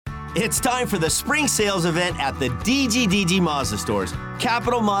It's time for the spring sales event at the DGDG Mazda stores.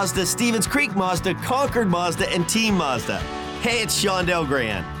 Capital Mazda, Stevens Creek Mazda, Concord Mazda, and Team Mazda. Hey, it's Sean Del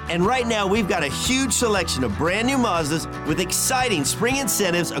Gran. And right now, we've got a huge selection of brand new Mazdas with exciting spring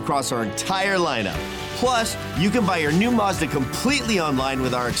incentives across our entire lineup. Plus, you can buy your new Mazda completely online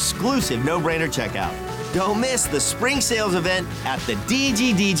with our exclusive no-brainer checkout. Don't miss the spring sales event at the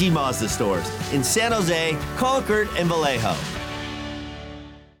DGDG Mazda stores in San Jose, Concord, and Vallejo.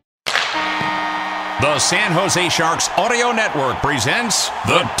 The San Jose Sharks Audio Network presents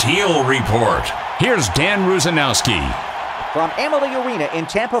the Teal Report. Here's Dan Rusanowski. From Amalie Arena in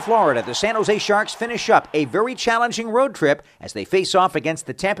Tampa, Florida, the San Jose Sharks finish up a very challenging road trip as they face off against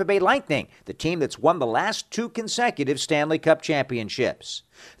the Tampa Bay Lightning, the team that's won the last 2 consecutive Stanley Cup championships.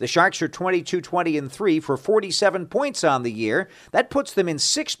 The Sharks are 22-20-3 for 47 points on the year. That puts them in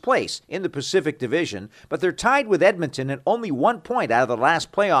 6th place in the Pacific Division, but they're tied with Edmonton at only 1 point out of the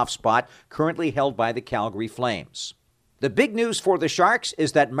last playoff spot, currently held by the Calgary Flames. The big news for the Sharks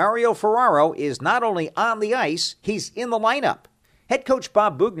is that Mario Ferraro is not only on the ice, he's in the lineup. Head coach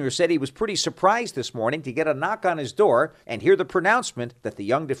Bob Boughner said he was pretty surprised this morning to get a knock on his door and hear the pronouncement that the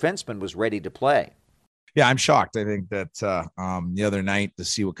young defenseman was ready to play. Yeah, I'm shocked. I think that the other night to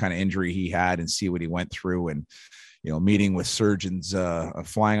see what kind of injury he had and see what he went through and, meeting with surgeons,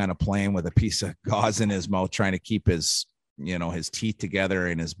 flying on a plane with a piece of gauze in his mouth, trying to keep his teeth together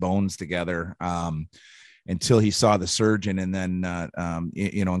and his bones together. Until he saw the surgeon and then,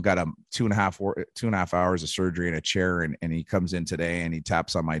 and got a 2.5 hours of surgery in a chair. And he comes in today and he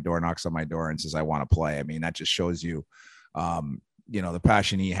taps on my door, knocks on my door and says, I want to play. I mean, that just shows you, the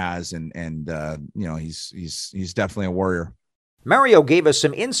passion he has and he's definitely a warrior. Mario gave us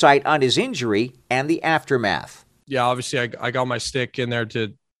some insight on his injury and the aftermath. Yeah, obviously I got my stick in there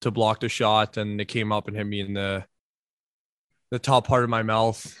to block the shot and it came up and hit me in the top part of my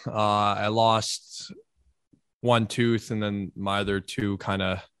mouth. I lost one tooth and then my other two kind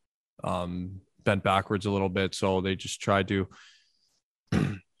of bent backwards a little bit. So they just tried to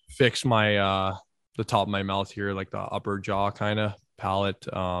fix my the top of my mouth here, like the upper jaw kind of palate.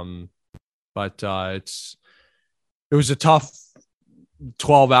 But it was a tough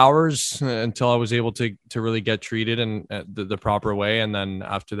 12 hours until I was able to really get treated and the proper way. And then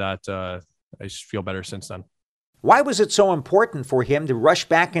after that, I just feel better since then. Why was it so important for him to rush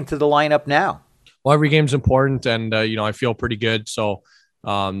back into the lineup now? Well, every game's important and, I feel pretty good. So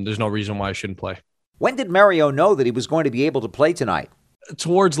there's no reason why I shouldn't play. When did Mario know that he was going to be able to play tonight?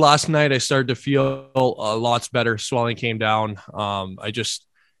 Towards last night, I started to feel lots better. Swelling came down. I just,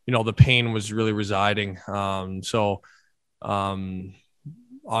 the pain was really residing. Obviously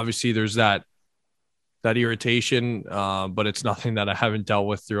there's that irritation, but it's nothing that I haven't dealt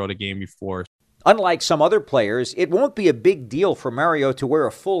with throughout a game before. Unlike some other players, it won't be a big deal for Mario to wear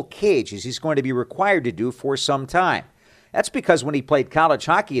a full cage as he's going to be required to do for some time. That's because when he played college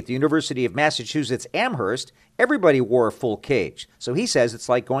hockey at the University of Massachusetts Amherst, everybody wore a full cage. So he says it's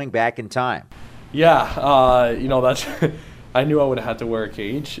like going back in time. Yeah, that's I knew I would have had to wear a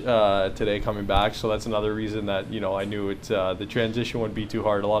cage today coming back. So that's another reason that, I knew the transition wouldn't be too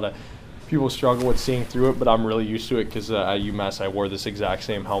hard. A lot of people struggle with seeing through it, but I'm really used to it because at UMass I wore this exact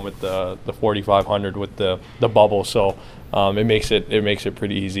same helmet, the 4500 with the bubble. So it makes it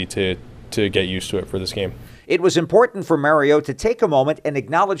pretty easy to get used to it for this game. It was important for Mario to take a moment and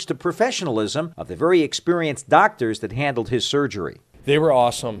acknowledge the professionalism of the very experienced doctors that handled his surgery. They were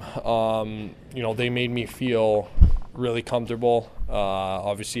awesome. They made me feel really comfortable.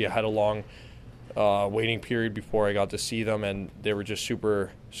 Obviously, I had a long waiting period before I got to see them, and they were just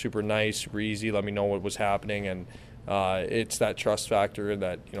super, super nice, super easy, let me know what was happening, and it's that trust factor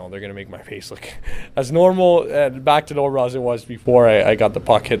that, they're going to make my face look as normal and back to normal as it was before I got the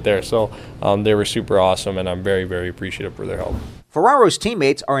puck hit there. So they were super awesome, and I'm very, very appreciative for their help. Ferraro's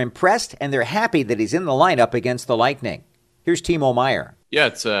teammates are impressed, and they're happy that he's in the lineup against the Lightning. Here's Timo Meier. Yeah,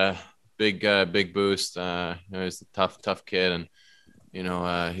 it's a big boost. He's a tough kid, and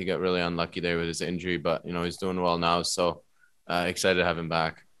he got really unlucky there with his injury, but he's doing well now. So excited to have him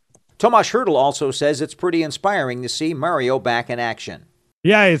back. Tomas Hertl also says it's pretty inspiring to see Mario back in action.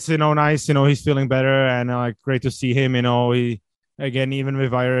 Yeah, it's nice. He's feeling better, and great to see him. He again, even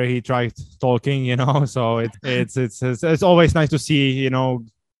with Ira, he tried talking. So it's always nice to see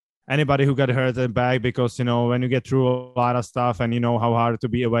anybody who got hurt and back, because when you get through a lot of stuff and how hard to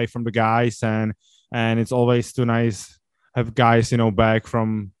be away from the guys, and it's always too nice have guys back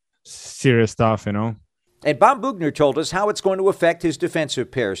from serious stuff. And Bob Boughner told us how it's going to affect his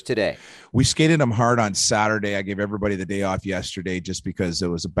defensive pairs today. We skated them hard on Saturday. I gave everybody the day off yesterday just because it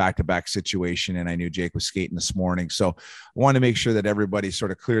was a back-to-back situation and I knew Jake was skating this morning. So I wanted to make sure that everybody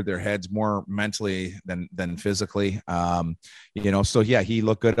sort of cleared their heads more mentally than physically. So yeah, he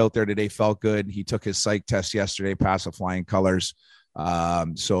looked good out there today, felt good. He took his psych test yesterday, passed the flying colors.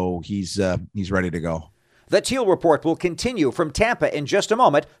 So he's ready to go. The Teal Report will continue from Tampa in just a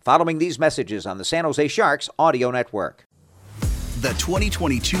moment, following these messages on the San Jose Sharks Audio Network. The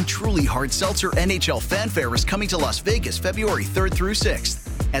 2022 Truly Hard Seltzer NHL Fanfare is coming to Las Vegas February 3rd through 6th.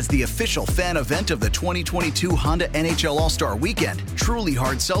 As the official fan event of the 2022 Honda NHL All-Star Weekend, Truly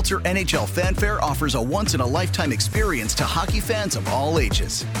Hard Seltzer NHL Fanfare offers a once-in-a-lifetime experience to hockey fans of all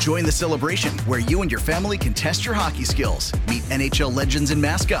ages. Join the celebration where you and your family can test your hockey skills, meet NHL legends and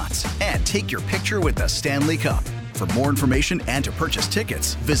mascots, and take your picture with the Stanley Cup. For more information and to purchase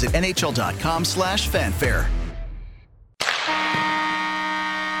tickets, visit nhl.com/fanfare.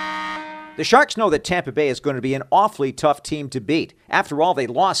 The Sharks know that Tampa Bay is going to be an awfully tough team to beat. After all, they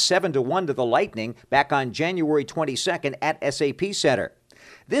lost 7-1 to the Lightning back on January 22nd at SAP Center.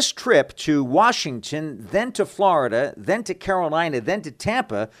 This trip to Washington, then to Florida, then to Carolina, then to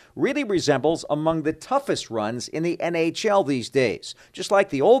Tampa really resembles among the toughest runs in the NHL these days. Just like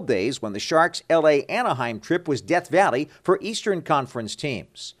the old days when the Sharks' LA-Anaheim trip was Death Valley for Eastern Conference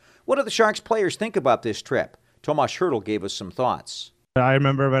teams. What do the Sharks players think about this trip? Tomas Hertl gave us some thoughts. I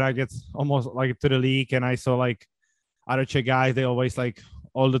remember when I get almost like to the league and I saw like other Czech guys, they always like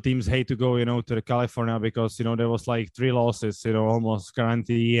all the teams hate to go, to the California because, there was like 3 losses, almost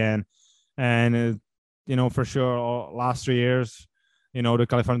guarantee. And for sure, last 3 years, the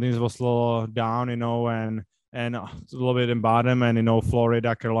California teams was slow down, and a little bit in bottom and,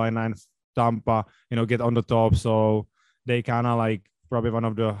 Florida, Carolina and Tampa, get on the top. So they kind of like probably one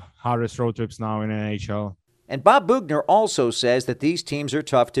of the hardest road trips now in NHL. And Bob Boughner also says that these teams are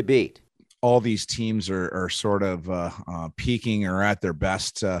tough to beat. All these teams are sort of peaking or at their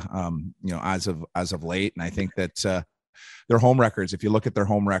best, as of late. And I think that their home records, if you look at their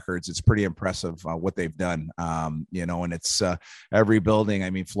home records, it's pretty impressive what they've done. And it's every building. I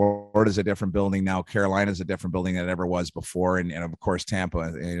mean, Florida's a different building now. Carolina's a different building than it ever was before. And of course,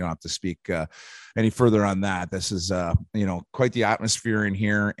 Tampa, you don't have to speak any further on that. This is, quite the atmosphere in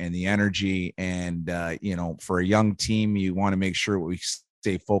here and the energy. And, for a young team, you want to make sure we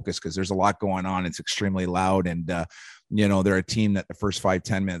stay focused because there's a lot going on. It's extremely loud. And, they're a team that the first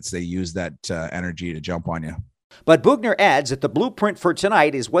 5-10 minutes, they use that energy to jump on you. But Boughner adds that the blueprint for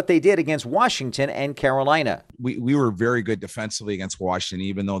tonight is what they did against Washington and Carolina. We were very good defensively against Washington,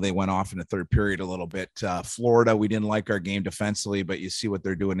 even though they went off in the third period a little bit. Florida, we didn't like our game defensively, but you see what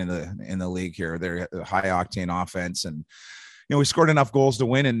they're doing in the league here. They're a high octane offense, and we scored enough goals to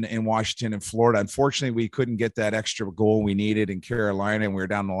win in Washington and Florida. Unfortunately, we couldn't get that extra goal we needed in Carolina, and we were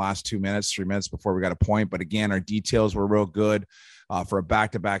down in the last 3 minutes before we got a point. But again, our details were real good. For a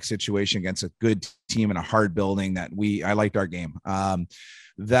back-to-back situation against a good team in a hard building I liked our game.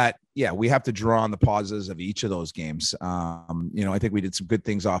 We have to draw on the positives of each of those games. I think we did some good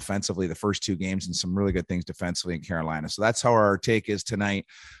things offensively the first 2 games and some really good things defensively in Carolina. So that's how our take is tonight.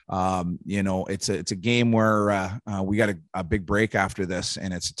 It's a game where we got a big break after this,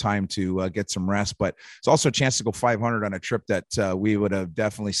 and it's a time to get some rest. But it's also a chance to go 500 on a trip that we would have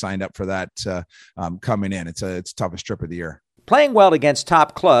definitely signed up for that coming in. It's the toughest trip of the year. Playing well against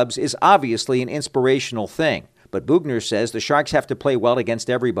top clubs is obviously an inspirational thing, but Boughner says the Sharks have to play well against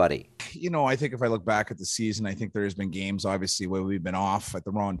everybody. I think if I look back at the season, I think there's been games, obviously, where we've been off at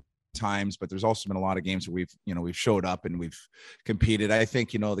the wrong times, but there's also been a lot of games where we've showed up and we've competed. I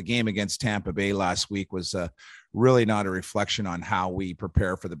think, the game against Tampa Bay last week was really not a reflection on how we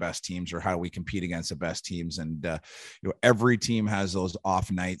prepare for the best teams or how we compete against the best teams. And, every team has those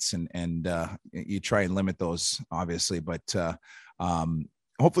off nights and you try and limit those, obviously, but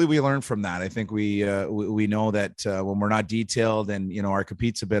hopefully we learn from that. I think we know that when we're not detailed and, our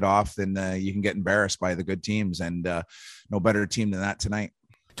compete's a bit off, then you can get embarrassed by the good teams, and no better team than that tonight.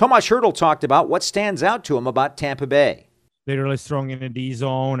 Tomas Hertl talked about what stands out to him about Tampa Bay. They're really strong in the D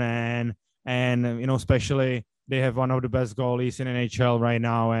zone and especially they have one of the best goalies in NHL right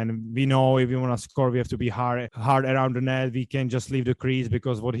now. And we know if we want to score, we have to be hard around the net. We can't just leave the crease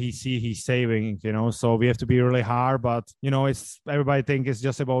because what he's saving, so we have to be really hard. But, it's everybody think it's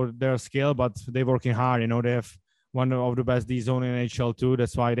just about their skill, but they're working hard. They have one of the best D zone in NHL too.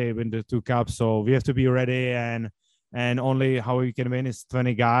 That's why they win the 2 cups. So we have to be ready, and only how we can win is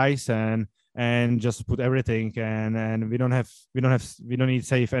 20 guys and just put everything, and we don't need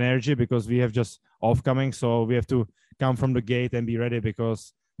safe energy because we have just off coming. So we have to come from the gate and be ready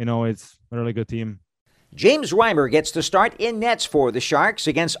because, it's a really good team. James Reimer gets the start in nets for the Sharks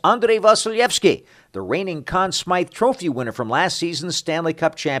against Andrei Vasilevsky, the reigning Conn Smythe Trophy winner from last season's Stanley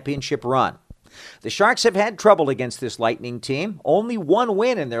Cup championship run. The Sharks have had trouble against this Lightning team, only one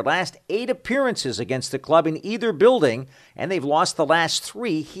win in their last 8 appearances against the club in either building, and they've lost the last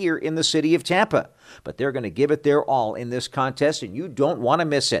 3 here in the city of Tampa. But they're going to give it their all in this contest, and you don't want to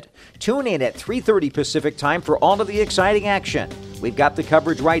miss it. Tune in at 3:30 Pacific time for all of the exciting action. We've got the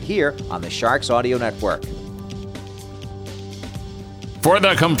coverage right here on the Sharks Audio Network. For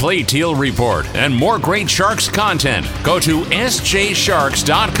the complete Teal Report and more great Sharks content, go to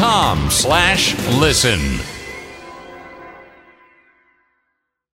sjsharks.com/listen.